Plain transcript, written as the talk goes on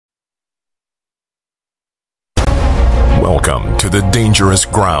Welcome to the Dangerous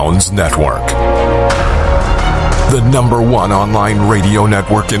Grounds Network, the #1 online radio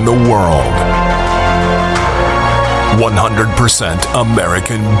network in the world. 100%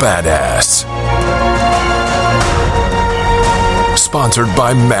 American Badass. Sponsored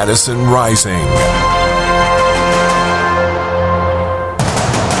by Madison Rising.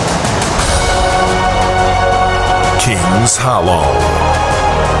 Kings Hollow.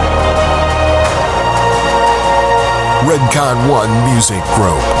 Redcon One Music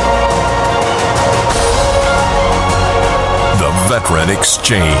Group. The Veteran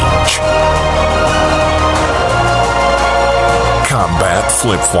Exchange. Combat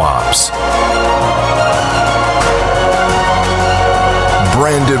Flip-Flops.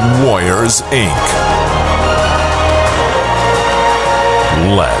 Branded Warriors, Inc.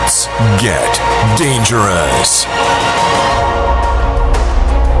 Let's get dangerous.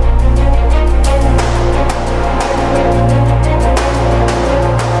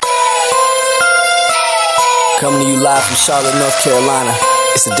 Coming to you live from Charlotte, North Carolina.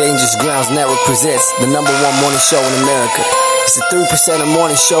 It's the Dangerous Grounds Network presents the #1 morning show in America. It's the 3%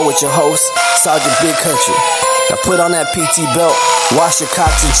 morning show with your host, Sergeant Big Country. Now put on that PT belt, wash your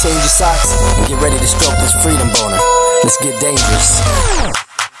cocks and change your socks, and get ready to stroke this freedom boner. Let's get dangerous.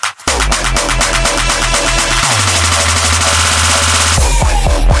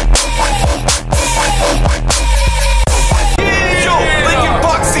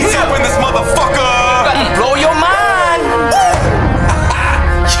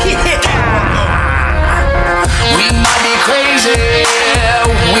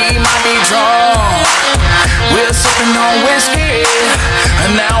 On whiskey,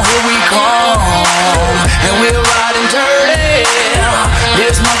 and now here we come, and we're riding dirty.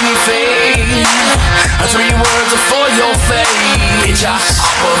 This must be fate. 3 words are for your fate. Bitch, I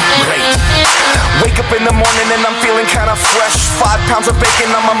operate. Wake up in the morning and I'm feeling kinda fresh. 5 pounds of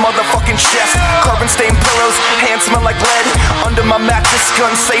bacon on my motherfucking chest. Carbon stained pillows, hands smell like lead. Under my mattress,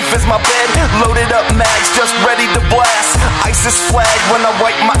 gun safe as my bed. Loaded up mags, just ready to blast. ISIS flag when I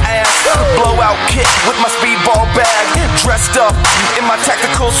wipe my ass. Blowout kick with my speedball bag. Dressed up in my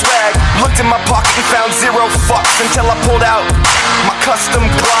tactical swag. Looked in my pocket and found 0 fucks until I pulled out my custom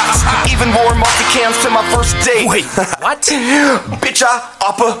Glocks. Even wore multi-cams to my first date. Wait, what? Bitch, I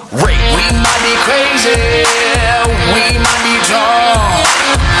operate. We might be crazy, we might be drunk.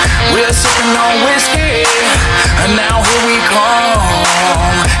 We're sipping on whiskey, and now here we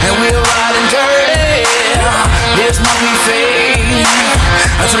come, and we're riding dirty. This must be fate.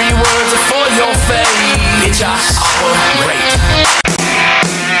 3 words are for your fate. Bitch, I operate.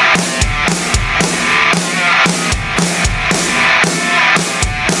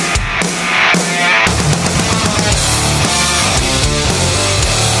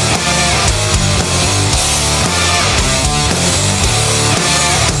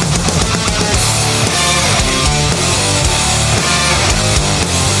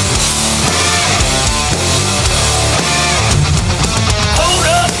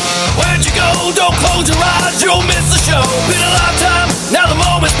 Don't close your eyes, you'll miss the show. Been a lifetime, now the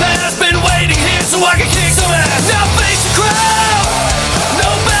moment's past. Been waiting here so I can kick some ass. Now face the crowd, no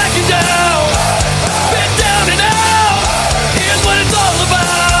backing down. Been down and out, here's what it's all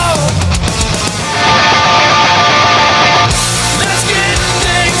about. Let's get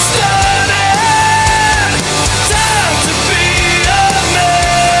things started. Time to be a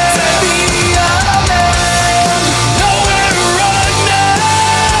man. Nowhere to run now.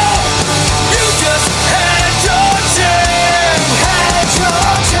 You just had your chance.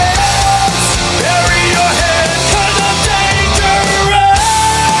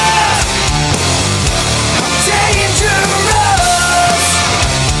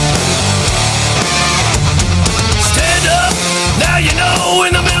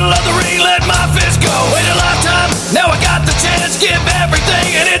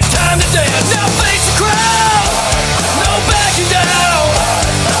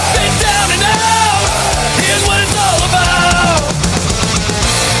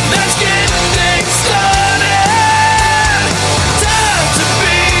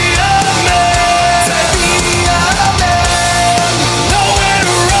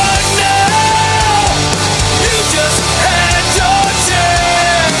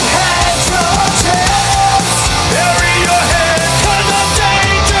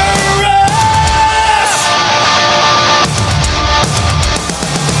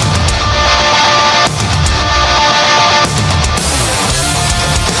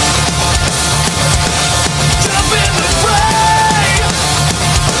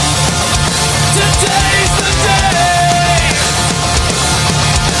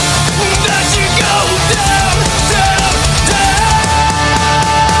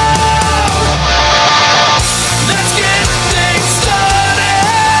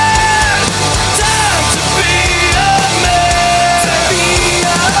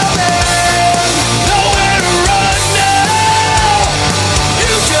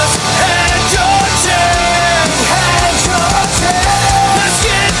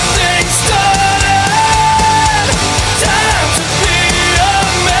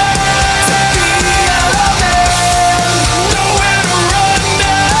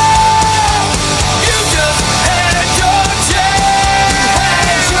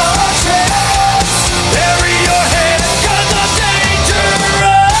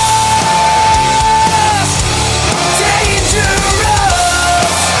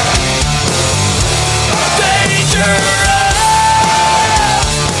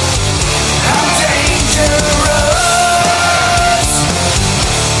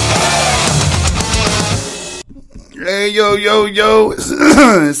 Hey, yo, yo, yo. It's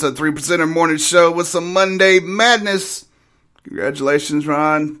a 3%er morning show with some Monday madness. Congratulations,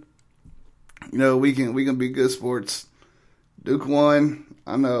 Ron. You know, we can be good sports. Duke won.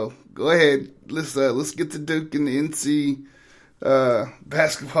 I know. Go ahead. Let's get to Duke in the NC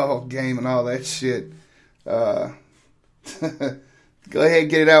basketball game and all that shit. Go ahead and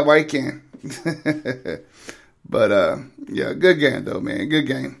get it out while you can. But, yeah, good game, though, man. Good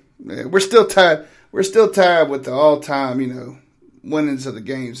game. Yeah, we're still tied. We're still tied with the all-time, you know, winnings of the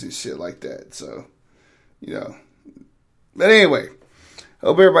games and shit like that. So, you know. But anyway,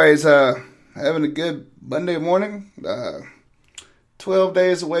 hope everybody's having a good Monday morning. 12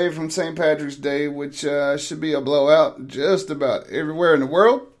 days away from St. Patrick's Day, which should be a blowout just about everywhere in the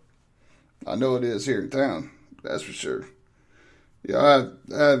world. I know it is here in town. That's for sure. Yeah,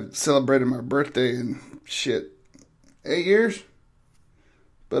 I've celebrated my birthday in, 8 years.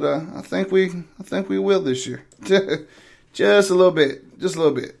 But I think we will this year. Just a little bit.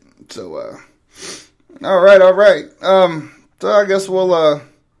 So all right. So I guess we'll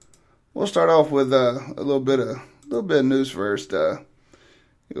start off with a little bit of news first. Of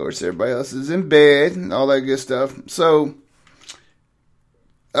course, everybody else is in bed and all that good stuff. So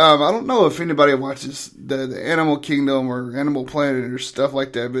I don't know if anybody watches the Animal Kingdom or Animal Planet or stuff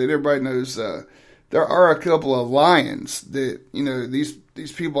like that, but everybody knows there are a couple of lions that, you know, these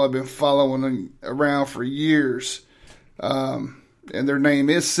people have been following around for years. And their name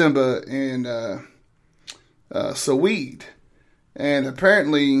is Simba and Saweetie. And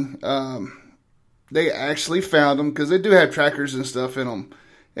apparently they actually found them because they do have trackers and stuff in them.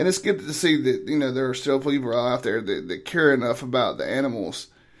 And it's good to see that, you know, there are still people out there that care enough about the animals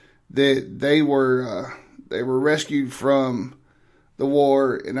that they were rescued from the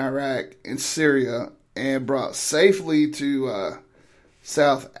war in Iraq and Syria and brought safely to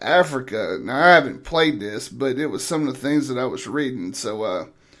South Africa. Now, I haven't played this, but it was some of the things that I was reading. So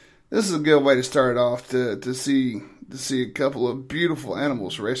this is a good way to start off to see a couple of beautiful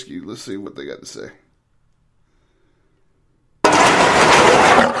animals rescued. Let's see what they got to say.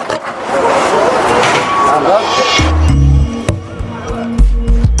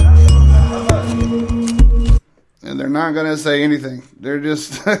 And they're not going to say anything. They're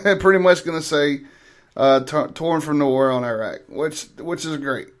just pretty much going to say torn from the war on Iraq, which is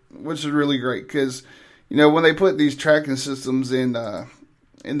great, which is really great because, you know, when they put these tracking systems in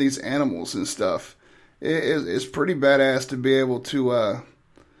these animals and stuff, it's pretty badass to be able to.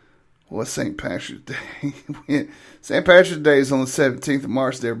 What's St. Patrick's Day? St. Patrick's Day is on the 17th of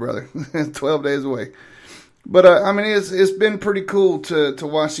March, there, brother. 12 days away. But I mean, it's been pretty cool to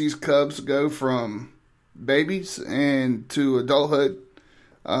watch these cubs go from babies and to adulthood.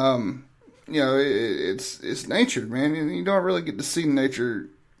 You know, it's nature, man. And you don't really get to see nature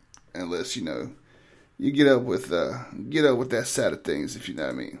unless, you know, you get up with that side of things, if you know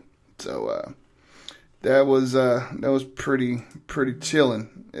what I mean. So that was pretty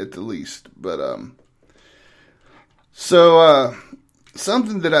chilling at the least. But so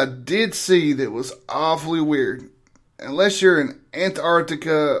something that I did see that was awfully weird, unless you're in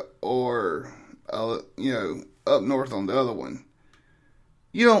Antarctica or you know, up north on the other one,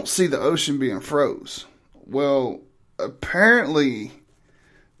 you don't see the ocean being froze. Well, apparently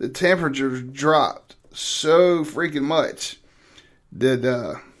the temperatures dropped so freaking much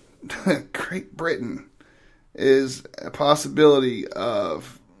that Great Britain is a possibility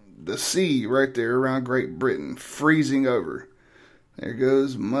of the sea right there around Great Britain freezing over. There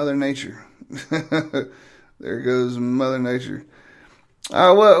goes Mother Nature. There goes Mother Nature.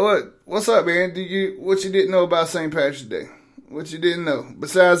 What's up, man? What you didn't know about St. Patrick's Day? What you didn't know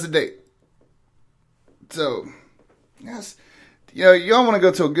besides the date? So, yes, you know, y'all want to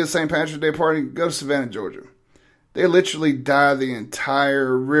go to a good St. Patrick's Day party? Go to Savannah, Georgia. They literally dye the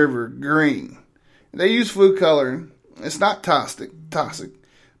entire river green. They use food coloring. It's not toxic,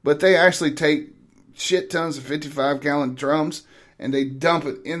 but they actually take shit tons of 55-gallon drums and they dump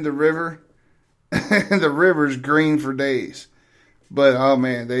it in the river, and the river's green for days. But oh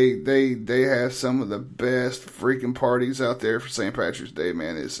man, they have some of the best freaking parties out there for St. Patrick's Day,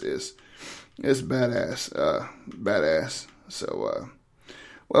 man. It's badass, badass. So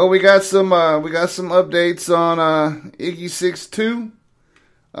well, we got some updates on Iggy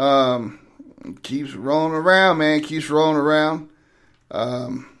 6-2. Keeps rolling around, man. Keeps rolling around.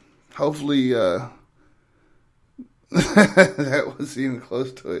 Hopefully that was even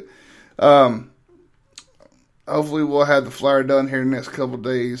close to it. Hopefully we'll have the flyer done here in the next couple of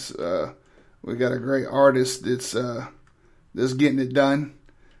days. We got a great artist that's getting it done,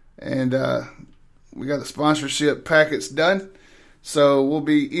 and we got the sponsorship packets done. So we'll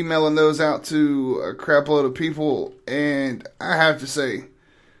be emailing those out to a crap load of people. And I have to say,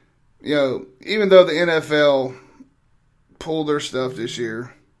 even though the NFL pulled their stuff this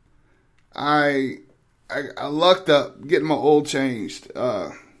year, I lucked up getting my oil changed.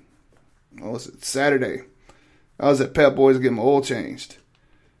 What was it? Saturday. I was at Pep Boys getting my oil changed.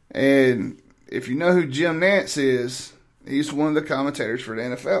 And if you know who Jim Nantz is, he's one of the commentators for the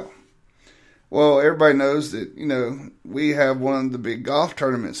NFL. Well, everybody knows that, we have one of the big golf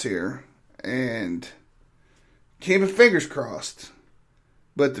tournaments here. And keeping fingers crossed.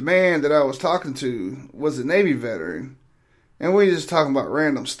 But the man that I was talking to was a Navy veteran. And we just talking about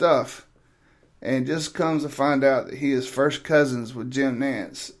random stuff. And just comes to find out that he is first cousins with Jim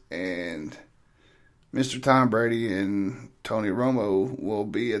Nantz. And Mr. Tom Brady and Tony Romo will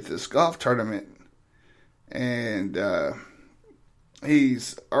be at this golf tournament. And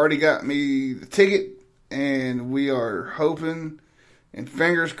he's already got me the ticket, and we are hoping and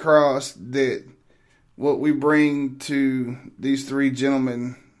fingers crossed that what we bring to these three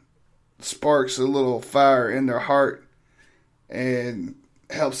gentlemen sparks a little fire in their heart and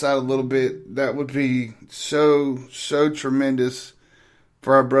helps out a little bit. That would be so tremendous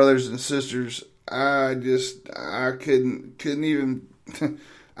for our brothers and sisters. I couldn't even.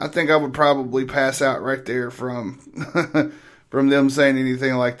 I think I would probably pass out right there from them saying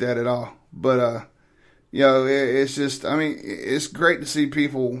anything like that at all. But it's just, it's great to see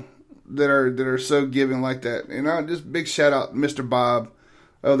people that are so giving like that. And just big shout out to Mr. Bob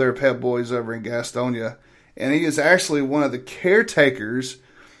over there at Pep Boys over in Gastonia, and he is actually one of the caretakers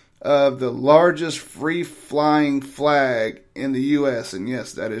of the largest free flying flag in the U.S. And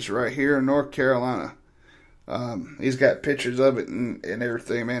yes, that is right here in North Carolina. He's got pictures of it and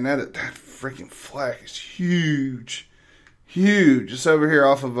everything, man. That freaking flag is huge. Huge. It's over here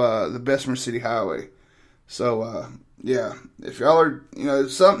off of the Bessemer City Highway. So, if y'all are,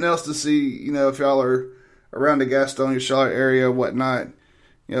 something else to see, if y'all are around the Gastonia, Charlotte area, whatnot,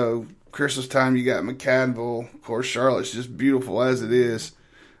 Christmas time, you got McAdenville. Of course, Charlotte's just beautiful as it is.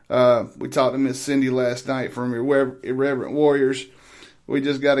 We talked to Miss Cindy last night from Irreverent Warriors. We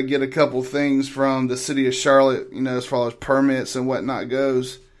just got to get a couple things from the city of Charlotte, as far as permits and whatnot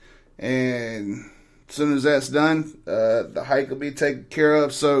goes. And as soon as that's done, the hike will be taken care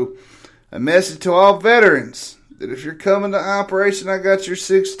of. So, a message to all veterans that if you're coming to Operation I Got Your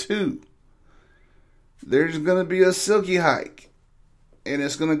 6-2, there's going to be a silky hike. And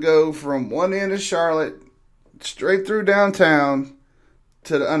it's going to go from one end of Charlotte straight through downtown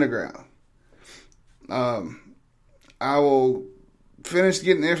to the underground. I will finish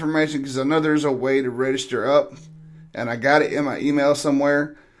getting the information because I know there's a way to register up, and I got it in my email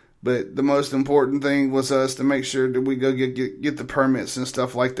somewhere. But the most important thing was us to make sure that we go get the permits and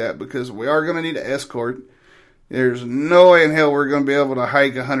stuff like that, because we are going to need an escort. There's no way in hell we're going to be able to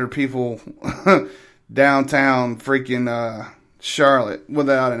hike 100 people downtown freaking Charlotte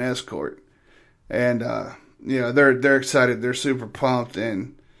without an escort. And they're excited. They're super pumped.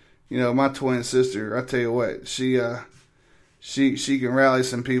 And my twin sister, I tell you what, she can rally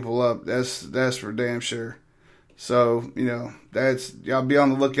some people up. That's for damn sure. So, that's, y'all be on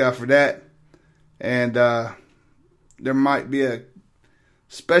the lookout for that. And there might be a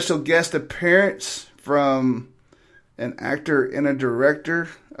special guest appearance from an actor and a director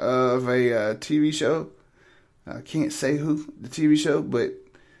of a TV show. I can't say who the TV show, but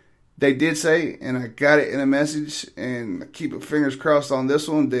they did say, and I got it in a message, and I keep fingers crossed on this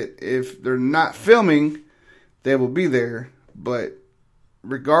one, that if they're not filming, they will be there. But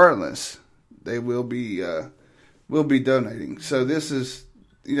regardless, they will be donating. So this is,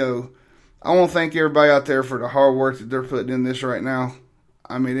 I want to thank everybody out there for the hard work that they're putting in this right now.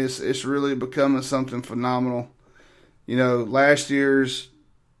 It's really becoming something phenomenal. Last year's